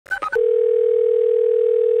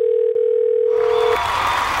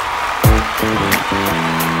Good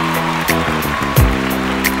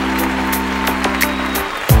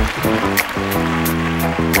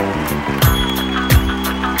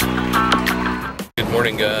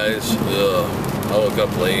morning, guys. I woke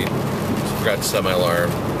up late. Forgot to set my alarm.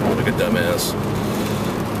 Like a dumbass.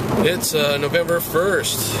 It's November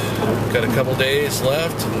 1st. Got a couple days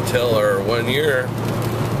left until our 1 year.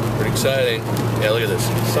 Pretty exciting. Yeah, look at this.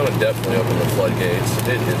 Someone definitely opened the floodgates.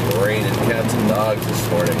 It is raining cats and dogs this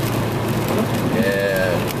morning. Yeah.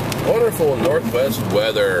 Wonderful northwest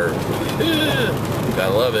weather.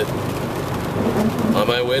 Gotta love it. On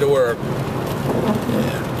my way to work.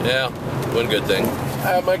 Yeah, one good thing.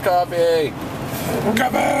 I have my coffee.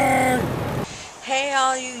 Coffee! Hey,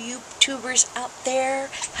 all you YouTubers out there,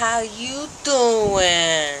 how you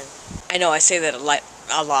doing? I know I say that a lot,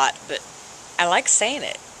 but I like saying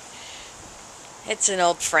it. It's an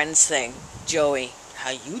old friends thing. Joey,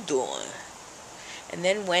 how you doing? And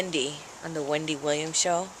then Wendy on the Wendy Williams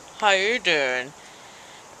show. How you doing?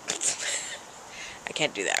 I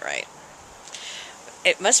can't do that right.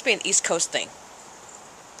 It must be an East Coast thing,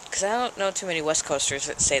 because I don't know too many West Coasters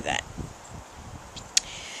that say that.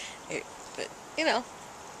 But, you know,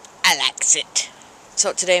 I likes it.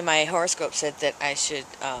 So today my horoscope said that I should,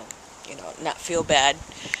 not feel bad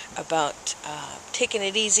about taking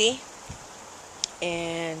it easy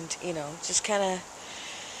and, just kind of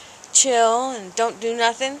chill and don't do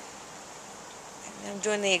nothing. And I'm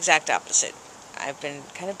doing the exact opposite. I've been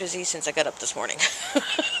kind of busy since I got up this morning.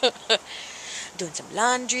 Doing some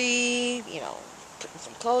laundry, putting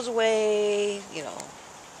some clothes away,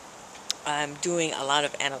 I'm doing a lot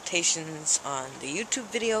of annotations on the YouTube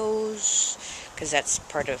videos, because that's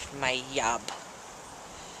part of my job.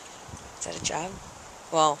 Is that a job?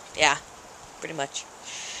 Well, yeah, pretty much.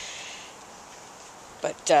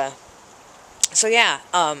 But, so yeah,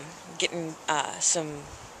 getting some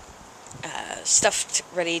stuff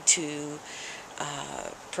ready to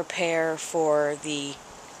prepare for the...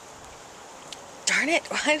 Darn it,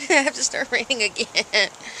 why did I have to start raining again?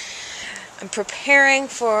 I'm preparing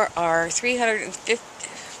for our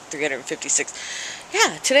 356.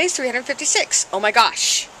 Yeah, today's 356. Oh my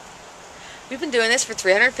gosh. We've been doing this for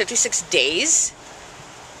 356 days?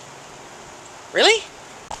 Really?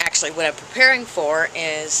 Actually, what I'm preparing for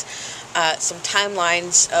is some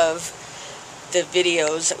timelines of the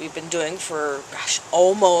videos that we've been doing for,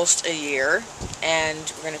 almost a year.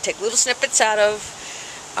 And we're going to take little snippets out of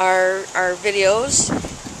our videos,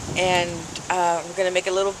 and we're going to make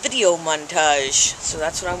a little video montage. So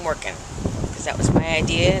that's what I'm working, because that was my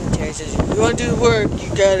idea. And Terry says, if you want to do the work, you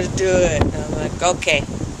got to do it. And I'm like, okay.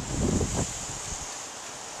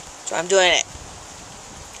 So I'm doing it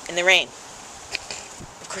in the rain.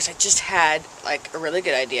 Of course, I just had a really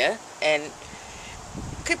good idea, and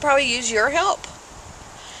could probably use your help.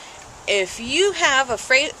 If you have a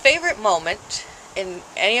favorite moment in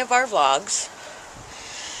any of our vlogs,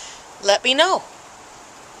 let me know.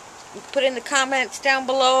 You can put in the comments down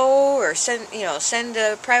below, or send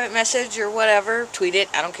a private message or whatever. Tweet it.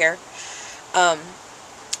 I don't care.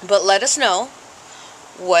 But let us know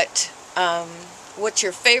what's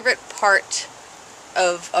your favorite part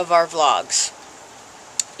of our vlogs.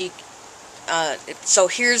 So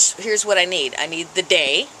here's what I need. I need the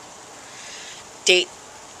date.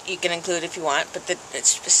 You can include if you want, but it's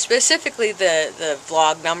specifically the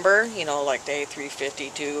vlog number, like day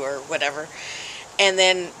 352 or whatever, and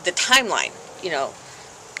then the timeline, at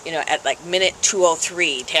minute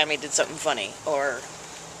 203 Tammy did something funny, or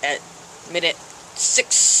at minute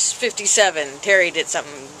 6:57 Terry did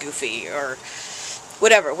something goofy, or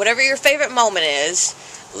whatever your favorite moment is.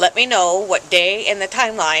 Let me know what day and the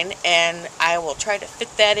timeline, and I will try to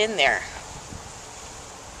fit that in there.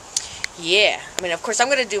 Yeah, I mean, of course, I'm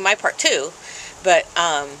going to do my part too, but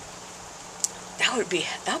that would be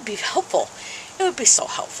helpful. It would be so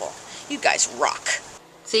helpful. You guys rock.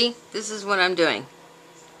 See, this is what I'm doing.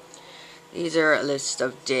 These are a list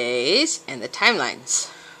of days and the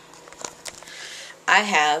timelines. I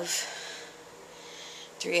have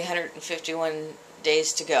 351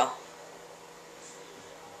 days to go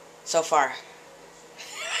so far.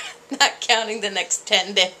 Not counting the next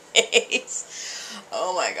 10 days.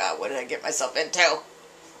 Oh my God, what did I get myself into?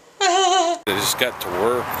 I just got to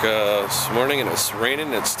work this morning, and it's raining,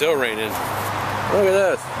 and it's still raining. Look at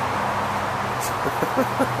this.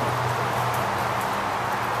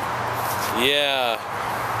 Yeah,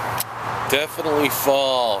 definitely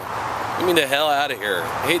fall. Get me the hell out of here.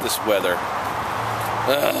 I hate this weather.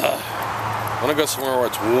 I want to go somewhere where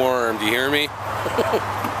it's warm. Do you hear me?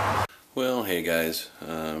 Well, hey guys,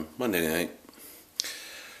 Monday night.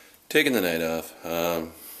 Taking the night off.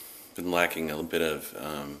 Been lacking a bit of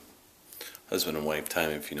husband and wife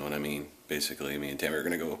time, if you know what I mean. Basically, me and Tammy are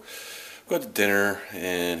gonna go out to dinner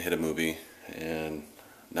and hit a movie and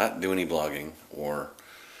not do any vlogging or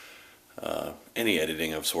any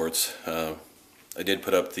editing of sorts. I did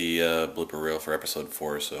put up the blooper reel for episode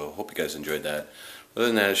 4, so hope you guys enjoyed that. Other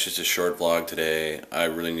than that, it's just a short vlog today. I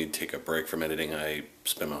really need to take a break from editing. I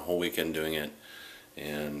spent my whole weekend doing it,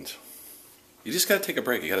 and you just gotta take a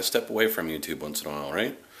break. You gotta step away from YouTube once in a while,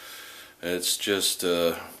 right? It's just,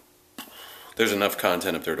 there's enough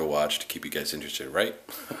content up there to watch to keep you guys interested, right?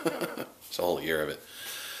 It's a whole year of it.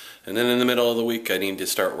 And then in the middle of the week, I need to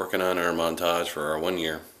start working on our montage for our 1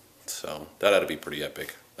 year. So that ought to be pretty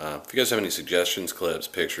epic. If you guys have any suggestions, clips,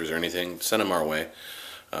 pictures, or anything, send them our way,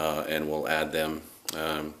 and we'll add them.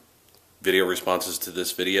 Video responses to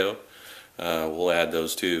this video, we'll add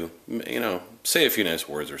those too. You know, say a few nice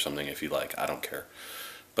words or something if you like. I don't care.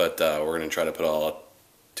 But we're going to try to put all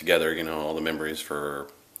together, you know, all the memories for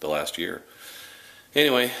the last year.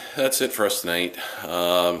 Anyway, that's it for us tonight.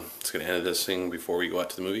 It's going to end this thing before we go out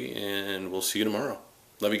to the movie, and we'll see you tomorrow.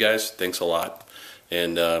 Love you guys. Thanks a lot.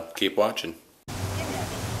 And keep watching.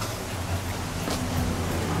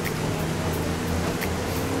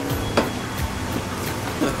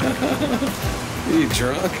 Are you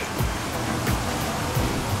drunk?